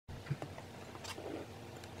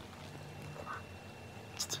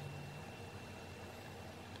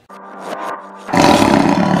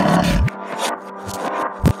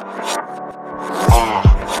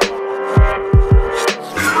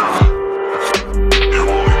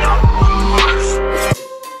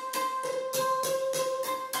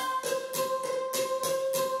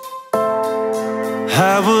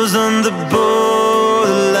was on the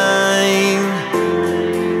borderline.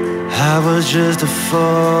 I was just a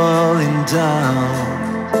falling down.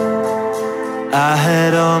 I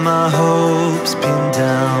had all my hopes pinned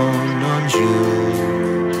down on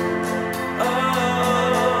you.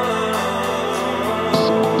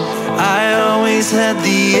 I always had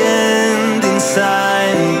the end in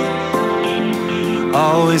sight.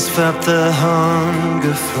 Always felt the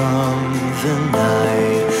hunger from the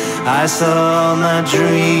night. I saw all my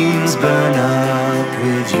dreams burn up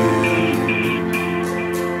with you.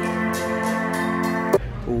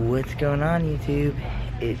 What's going on, YouTube?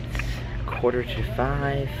 It's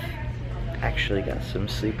 4:45. Actually got some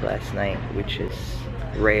sleep last night, which is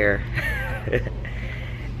rare.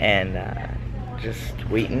 And just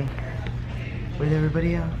waiting with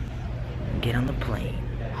everybody else. Get on the plane.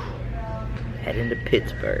 Heading to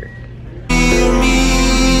Pittsburgh.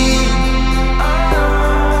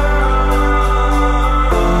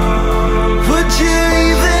 Would you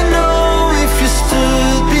even know if you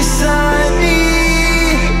stood beside me?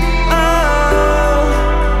 Oh,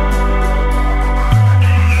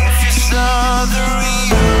 if you saw the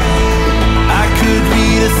real, I could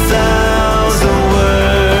read 1,000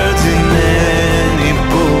 words in any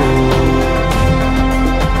book.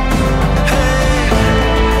 Hey,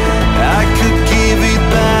 I could give it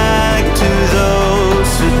back to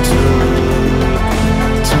those who took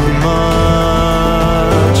too much.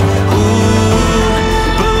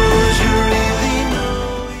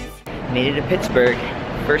 Made it to Pittsburgh.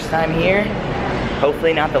 First time here.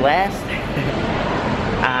 Hopefully not the last.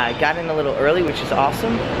 Got in a little early, which is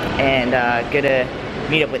awesome. And gonna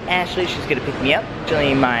meet up with Ashley. She's gonna pick me up.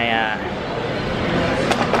 Actually, my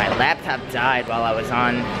laptop died while I was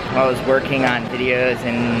working on videos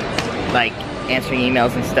and like answering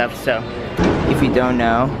emails and stuff. So if you don't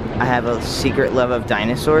know, I have a secret love of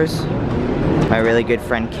dinosaurs. My really good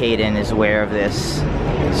friend Kaden is aware of this.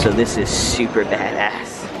 So this is super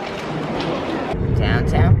badass.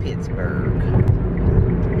 Downtown Pittsburgh.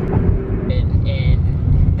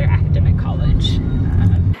 In their academic college.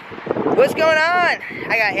 What's going on?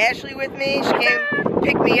 I got Ashley with me. She came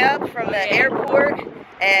pick me up from the airport,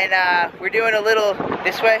 and we're doing a little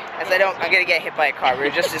this way. I'm gonna get hit by a car. We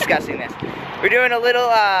were just discussing this. We're doing a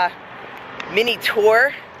little mini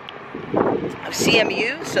tour of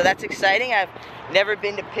CMU, so that's exciting. I've never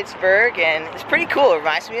been to Pittsburgh, and it's pretty cool. It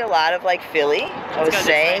reminds me a lot of like Philly. I was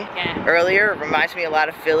saying earlier, it reminds me a lot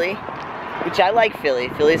of Philly, which I like Philly.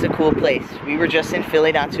 Philly's a cool place. We were just in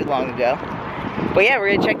Philly not too long ago. But yeah,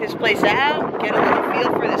 we're gonna check this place out, get a little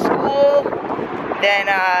feel for the school. Then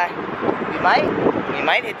we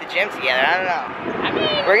might hit the gym together. I don't know. I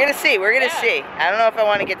mean, we're gonna see. We're gonna see. I don't know if I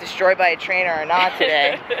want to get destroyed by a trainer or not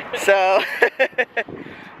today. So,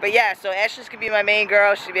 but yeah. So Ashley's gonna be my main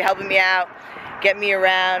girl. She'll be helping me out, get me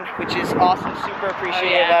around, which is awesome. Super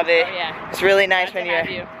appreciative of it. Oh, yeah. It's really nice when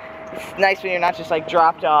it's nice when you're not just like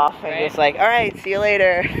dropped off and just like, all right, see you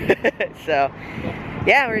later. So,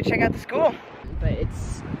 yeah, we're gonna check out the school. But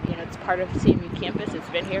it's, you know, it's part of CMU campus. It's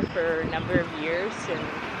been here for a number of years, and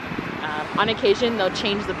on occasion they'll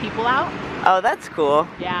change the people out. Oh, that's cool.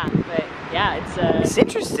 Yeah, but yeah, it's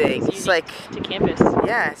interesting. It's like to campus.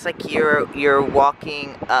 Yeah, it's like you're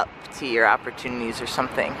walking up to your opportunities or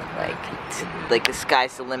something. Like the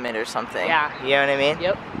sky's the limit or something. Yeah. You know what I mean?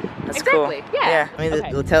 Yep. That's exactly. Cool. Yeah.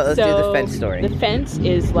 Let's do the fence story. The fence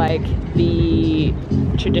is like the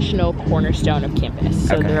traditional cornerstone of campus.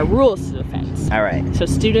 So there are rules to the fence. All right. So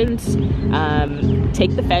students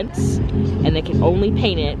take the fence, and they can only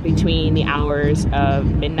paint it between the hours of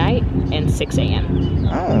midnight and 6 a.m.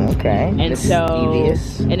 Oh, okay. And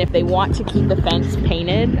and if they want to keep the fence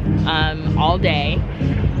painted all day,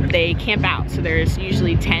 they camp out. So there's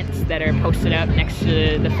usually tents that are posted up next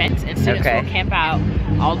to the fence, and students will camp out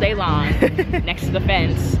all day long next to the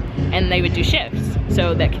fence, and they would do shifts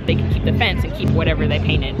so that they can keep the fence and keep whatever they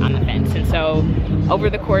painted on the fence. And so over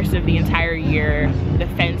the course of the entire year, the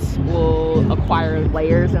fence will acquire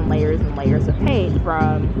layers and layers and layers of paint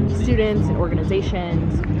from students and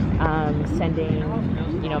organizations sending,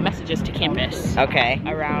 you know, messages to campus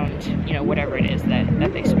around, you know, whatever it is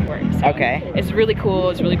that they support. So it's really cool.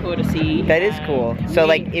 It's really cool to see. That is cool. So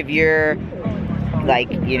like if you're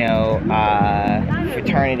like, you know,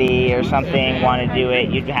 fraternity or something want to do it,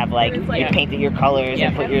 you'd have like, you painted your colors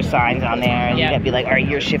and put your signs on there, and you'd be like, all right,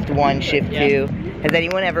 you're shift 1, shift 2. Has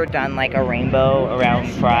anyone ever done like a rainbow around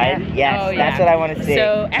Pride? Yes, that's what I want to see.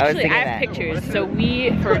 So actually, I have pictures. So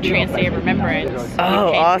we, for Trans Day of Remembrance,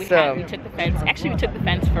 awesome. We took the fence. Actually, we took the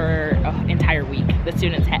fence for an entire week. The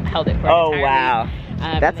students held it for an entire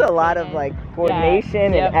week. That's a lot of like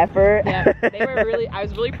coordination and effort. They were really, I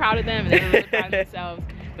was really proud of them, and they were really proud of themselves.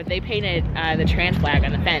 but they painted the trans flag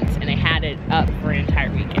on the fence and they had it up for an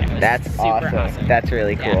entire weekend. It was That's super awesome. That's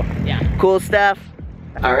really cool. Yeah. Cool stuff.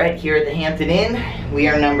 All right, here at the Hampton Inn, we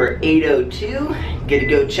are number 802. Good to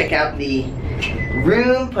go check out the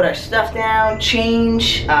room, put our stuff down,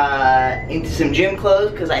 change into some gym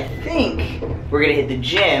clothes, because I think we're gonna hit the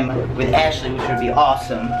gym with Ashley, which would be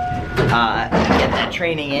awesome. Get that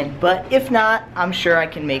training in, but if not, I'm sure I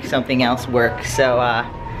can make something else work. So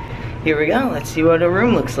here we go, let's see what a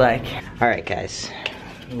room looks like. All right, guys,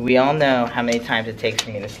 we all know how many times it takes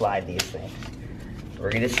me to slide these things.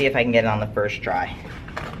 We're gonna see if I can get it on the first try.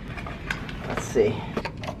 Let's see.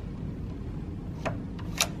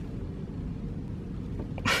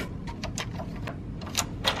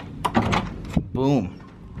 Boom.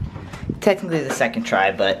 Technically the second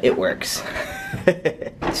try, but it works.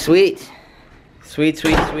 Sweet. Sweet,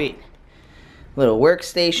 sweet, sweet. Little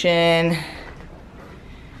workstation.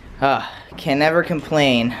 Can never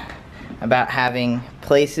complain about having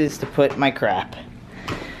places to put my crap.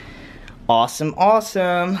 Awesome,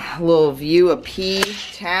 awesome. A little view of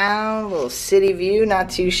P-Town, a little city view, not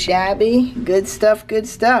too shabby. Good stuff, good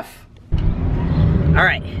stuff. All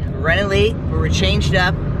right, we're running late, but we're changed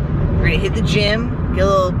up. We're gonna hit the gym, get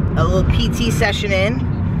a little PT session in,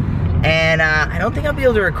 and I don't think I'll be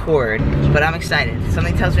able to record, but I'm excited.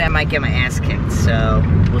 Something tells me I might get my ass kicked, so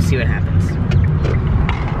we'll see what happens.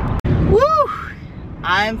 Woo!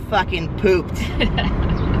 I'm fucking pooped.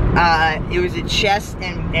 It was a chest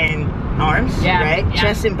and arms, right? Yeah.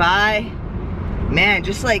 Chest and bi. Man,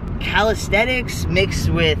 just like calisthenics mixed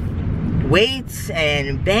with weights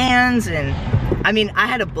and bands, and I mean, I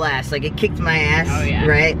had a blast. Like, it kicked my ass,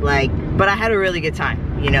 right? Like, but I had a really good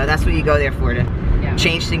time. You know, that's what you go there for, to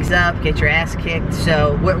change things up, get your ass kicked.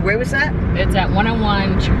 So, where was that? It's at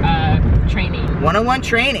 101 training. 101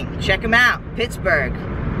 training. Check them out. Pittsburgh.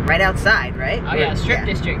 Right outside, right? Oh yeah, Strip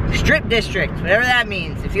District. Strip District, whatever that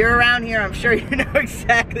means. If you're around here, I'm sure you know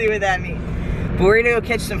exactly what that means. But we're gonna go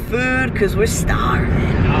catch some food, because we're starving.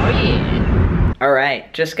 Oh yeah. All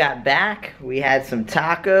right, just got back. We had some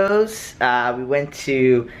tacos. We went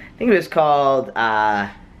to, I think it was called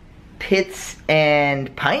Pits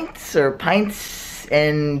and Pints, or Pints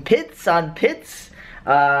and Pits on Pits.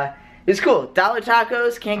 It was cool. $1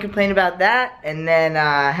 tacos, can't complain about that. And then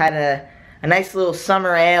had a nice little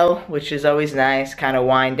summer ale, which is always nice, kind of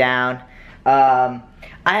wind down. I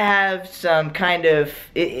have some kind of,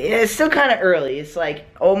 it's still kind of early. It's like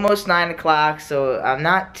almost 9 o'clock, so I'm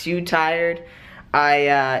not too tired.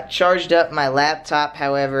 I charged up my laptop,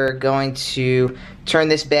 however, going to turn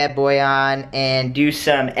this bad boy on and do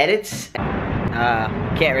some edits.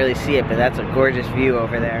 Can't really see it, but that's a gorgeous view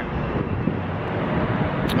over there.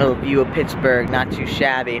 A little view of Pittsburgh, not too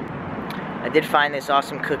shabby. I did find this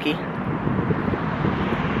awesome cookie.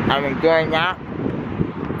 I'm enjoying that.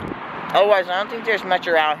 Otherwise, I don't think there's much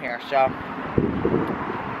around here, so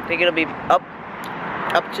I think it'll be up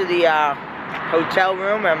to the hotel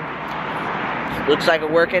room, and looks like a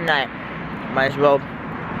working night. Might as well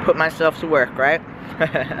put myself to work, right?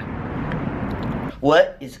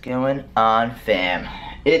 What is going on, fam?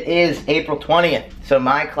 It is April 20th, so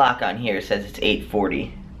my clock on here says it's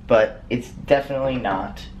 8:40, but it's definitely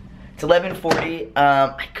not. It's 11:40.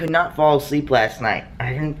 I could not fall asleep last night.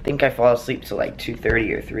 I didn't think I fall asleep till like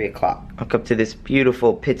 2:30 or 3 o'clock. Woke up to this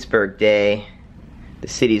beautiful Pittsburgh day. The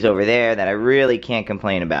city's over there that I really can't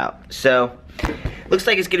complain about. So, looks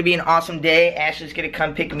like it's gonna be an awesome day. Ashley's gonna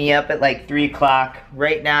come pick me up at like 3 o'clock.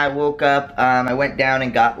 Right now I woke up, I went down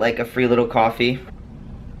and got like a free little coffee.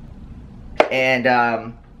 And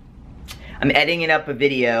I'm editing up a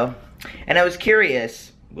video. And I was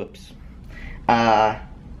curious, whoops.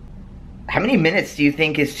 How many minutes do you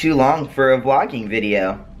think is too long for a vlogging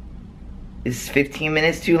video? Is 15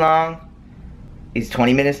 minutes too long? Is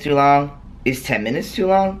 20 minutes too long? Is 10 minutes too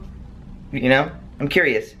long? You know, I'm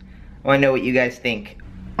curious. I want to know what you guys think.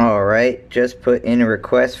 Alright, just put in a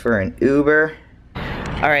request for an Uber.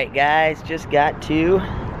 Alright guys, just got to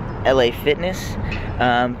LA Fitness.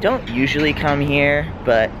 Don't usually come here,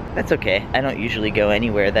 but that's okay. I don't usually go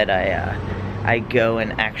anywhere that I go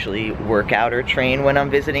and actually work out or train when I'm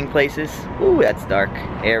visiting places. Ooh, that's dark.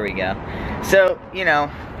 There we go. So, you know,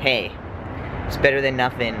 hey, it's better than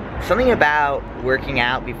nothing. Something about working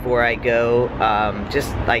out before I go,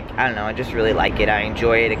 just like, I don't know, I just really like it. I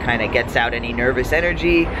enjoy it. It kind of gets out any nervous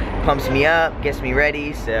energy, pumps me up, gets me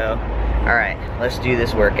ready. So, all right, let's do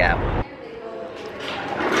this workout.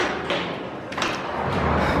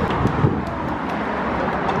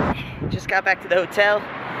 Just got back to the hotel.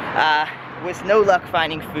 With no luck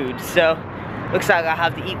finding food, so looks like I'll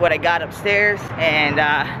have to eat what I got upstairs and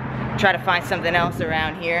try to find something else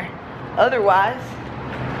around here. Otherwise,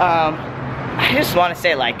 I just want to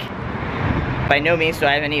say, like, by no means do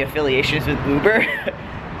I have any affiliations with Uber,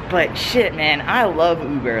 but shit, man, I love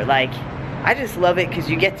Uber. Like, I just love it because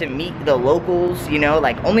you get to meet the locals, you know,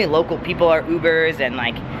 like, only local people are Ubers, and,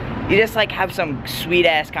 like, you just, like, have some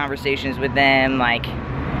sweet-ass conversations with them, like,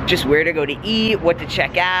 just where to go to eat, what to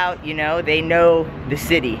check out, you know, they know the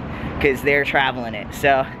city because they're traveling it,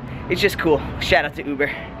 so it's just cool. Shout out to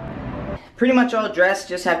Uber. Pretty much all dressed,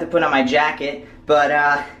 just have to put on my jacket,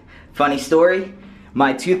 but funny story,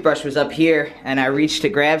 my toothbrush was up here and I reached to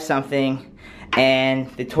grab something and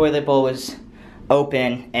the toilet bowl was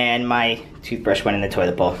open and my toothbrush went in the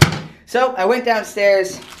toilet bowl. So I went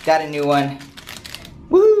downstairs, got a new one.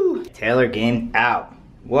 Woo! Taylor game out.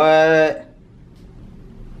 What?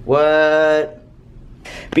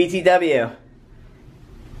 BTW.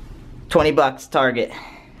 20 bucks Target.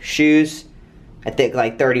 Shoes, I think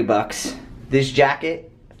like 30 bucks. This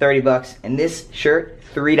jacket, 30 bucks. And this shirt,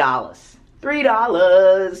 $3.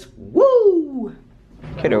 $3! Woo!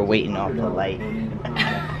 Could have waiting off the light.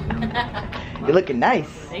 You're looking nice.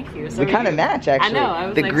 Thank you. We kind of match, actually. I know. I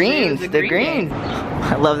was the like, greens, the greens.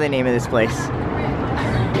 I love the name of this place.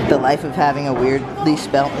 The life of having a weirdly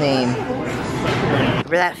spelt name.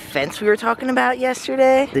 Remember that fence we were talking about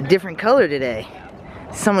yesterday? The different color today.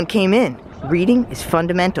 Someone came in. Reading is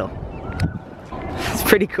fundamental. It's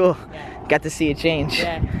pretty cool. Got to see it change.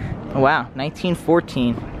 Yeah. Oh, wow,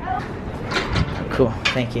 1914. Cool,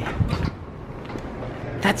 thank you.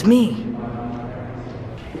 That's me.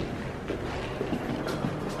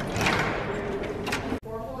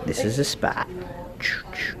 This is a spot.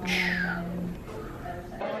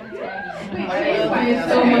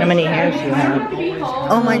 How many hairs do you have?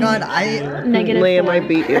 Oh my god, Liam, I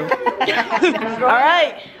beat you.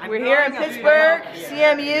 Alright, we're here in Pittsburgh,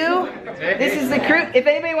 CMU. This is the crew. If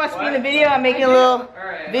anybody wants to be in the video, I'm making a little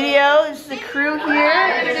video. This is the crew here.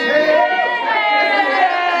 Yay!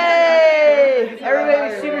 Everybody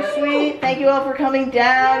was super sweet. Thank you all for coming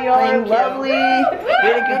down. You all are lovely. We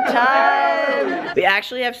had a good time. We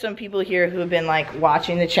actually have some people here who have been like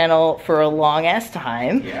watching the channel for a long ass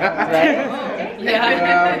time. Yeah. Right?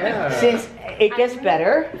 Yeah. Since it gets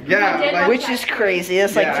better. Yeah. Like, which is crazy.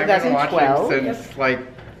 It's like 2012. Since like,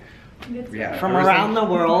 yeah. From around the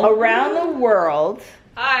world. Around the world.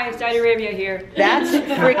 Hi, Saudi Arabia here. That's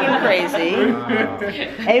freaking crazy.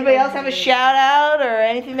 Anybody else have a shout out or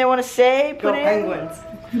anything they want to say? Go Penguins.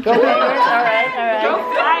 Go Penguins. All right, all right. Go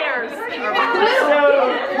Flyers.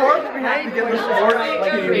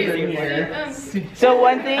 So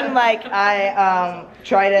one thing like I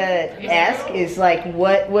try to ask is like,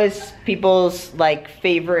 what was people's like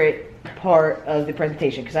favorite part of the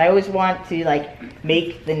presentation? Because I always want to like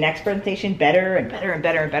make the next presentation better and better and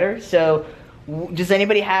better and better. So does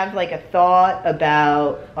anybody have like a thought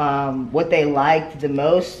about what they liked the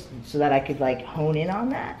most so that I could like hone in on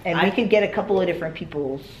that? And we could get a couple of different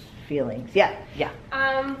people's feelings. Yeah, yeah.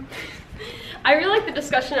 I really liked the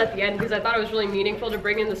discussion at the end because I thought it was really meaningful to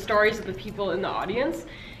bring in the stories of the people in the audience,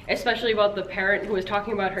 especially about the parent who was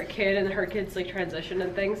talking about her kid and her kid's like transition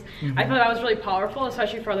and things. Mm-hmm. I thought that was really powerful,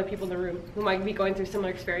 especially for other people in the room who might be going through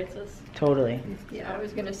similar experiences. Totally. Yeah, I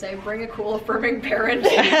was gonna say, bring a cool affirming parent.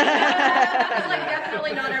 Like,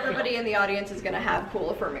 definitely not everybody in the audience is gonna have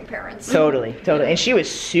cool affirming parents. Totally, totally. And she was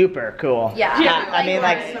super cool. Yeah. I mean,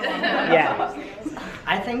 like, yeah.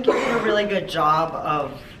 I think you did a really good job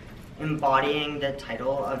of embodying the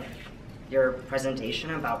title of your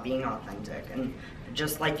presentation about being authentic, and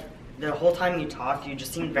just like the whole time you talked, you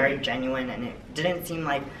just seemed very genuine, and it didn't seem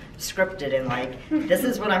like scripted and like, this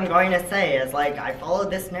is what I'm going to say, is like, I followed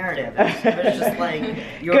this narrative. It was just like,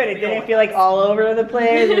 good, it didn't feel like all over the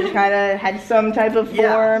place. It kind of had some type of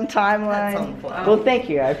form, timeline. Well, thank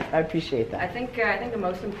you, I appreciate that. I think the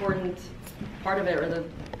most important part of it, or the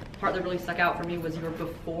part that really stuck out for me, was your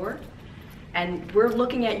before. And we're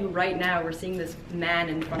looking at you right now, we're seeing this man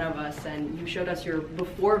in front of us, and you showed us your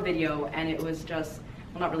before video, and it was just,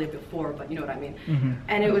 well, not really before, but you know what I mean. Mm-hmm.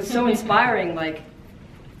 And it was so inspiring, like,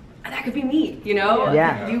 that could be me, you know?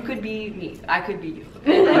 Yeah. You could be me, I could be you.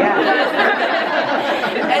 Yeah.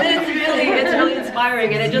 And it's really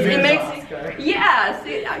inspiring, and it makes, yeah,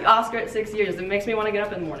 see, Oscar at 6 years, it makes me want to get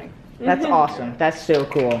up in the morning. That's awesome, that's so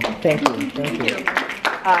cool. Thank you, thank you.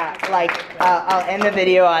 I'll end the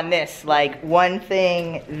video on this. Like, one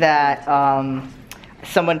thing that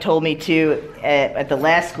someone told me too at the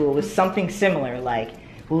last school was something similar. Like,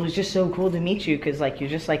 well, it was just so cool to meet you because like you're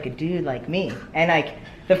just like a dude like me. And like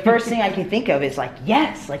the first thing I can think of is like,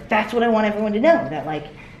 yes, like that's what I want everyone to know. That like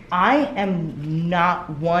I am not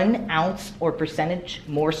 1 ounce or percentage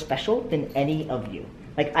more special than any of you.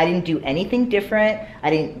 Like, I didn't do anything different. I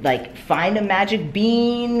didn't like find a magic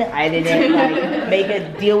bean. I didn't like make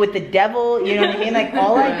a deal with the devil. You know what I mean? Like,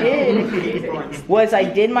 all I did was I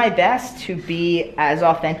did my best to be as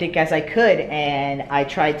authentic as I could, and I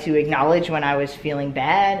tried to acknowledge when I was feeling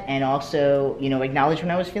bad, and also, you know, acknowledge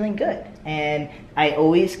when I was feeling good. And I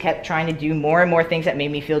always kept trying to do more and more things that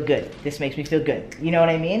made me feel good. This makes me feel good. You know what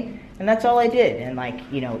I mean? And that's all I did. And like,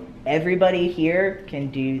 you know, everybody here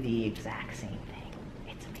can do the exact same thing.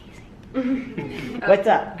 What's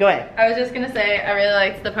up? Go ahead. I was just gonna say, I really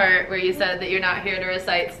liked the part where you said that you're not here to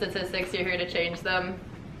recite statistics, you're here to change them.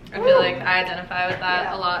 I feel like I identify with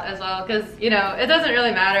that a lot as well, because, you know, it doesn't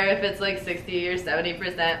really matter if it's like 60 or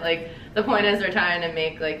 70%, like, the point is we're trying to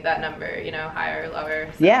make like that number, you know, higher or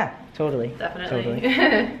lower. So yeah, totally. Definitely.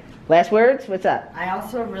 Totally. Last words? What's up? I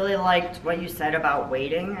also really liked what you said about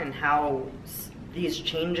waiting and how these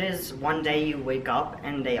changes, one day you wake up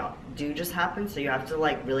and they do just happen, so you have to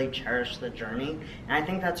like really cherish the journey. And I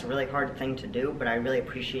think that's a really hard thing to do, but I really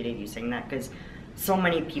appreciated you saying that, because so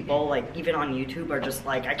many people, like even on YouTube, are just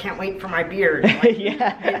like, I can't wait for my beard. Like,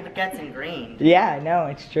 yeah. It gets ingrained. Yeah, no,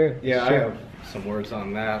 it's true. Yeah, it's true. I have some words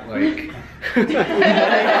on that, like...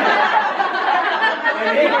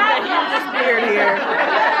 beard here.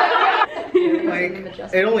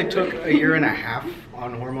 Like, it only took a year and a half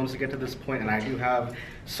on hormones to get to this point, and I do have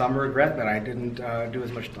some regret that I didn't do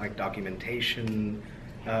as much like documentation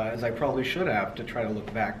as I probably should have, to try to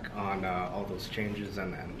look back on all those changes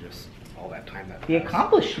and just all that time that the passed.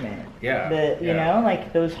 Accomplishment. Yeah. You know,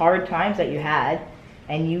 like those hard times that you had,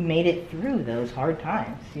 and you made it through those hard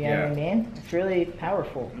times. You know what I mean? It's really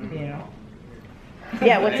powerful. You know.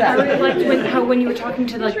 Yeah, what's up? I really liked when you were talking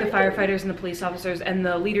to like the firefighters and the police officers and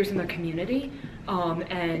the leaders in their community,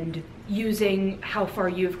 and using how far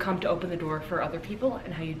you've come to open the door for other people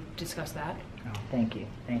and how you discuss that. Oh, thank you.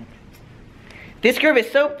 Thanks. This group is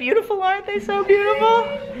so beautiful, aren't they so beautiful?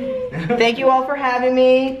 Thank you all for having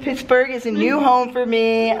me. Pittsburgh is a new home for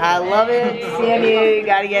me. I love it. CMU, you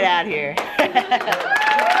gotta get out here.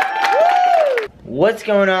 What's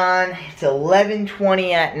going on? It's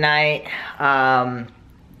 11:20 at night. I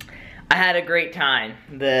had a great time.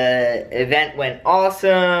 The event went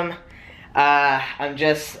awesome. I'm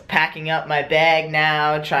just packing up my bag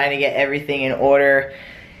now, trying to get everything in order.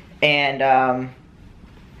 And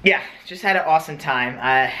yeah, just had an awesome time.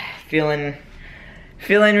 Feeling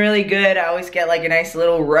really good. I always get like a nice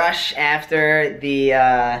little rush after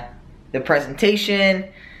the presentation.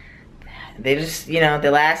 They just, you know, they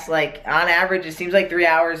last like, on average, it seems like 3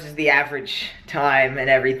 hours is the average time and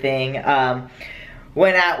everything.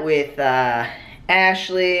 Went out with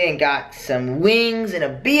Ashley and got some wings and a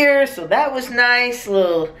beer, so that was nice.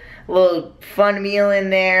 Little fun meal in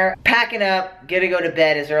there. Packing up, gonna go to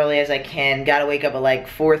bed as early as I can. Gotta wake up at like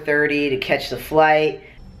 4:30 to catch the flight.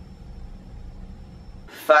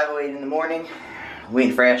 5:08 in the morning.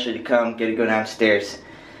 Waiting for Ashley to come. Gotta go downstairs,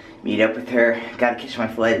 meet up with her. Gotta catch my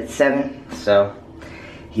flight at 7. So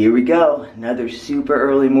here we go. Another super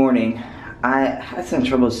early morning. I had some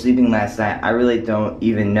trouble sleeping last night. I really don't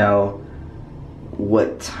even know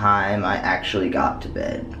what time I actually got to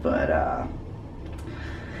bed, but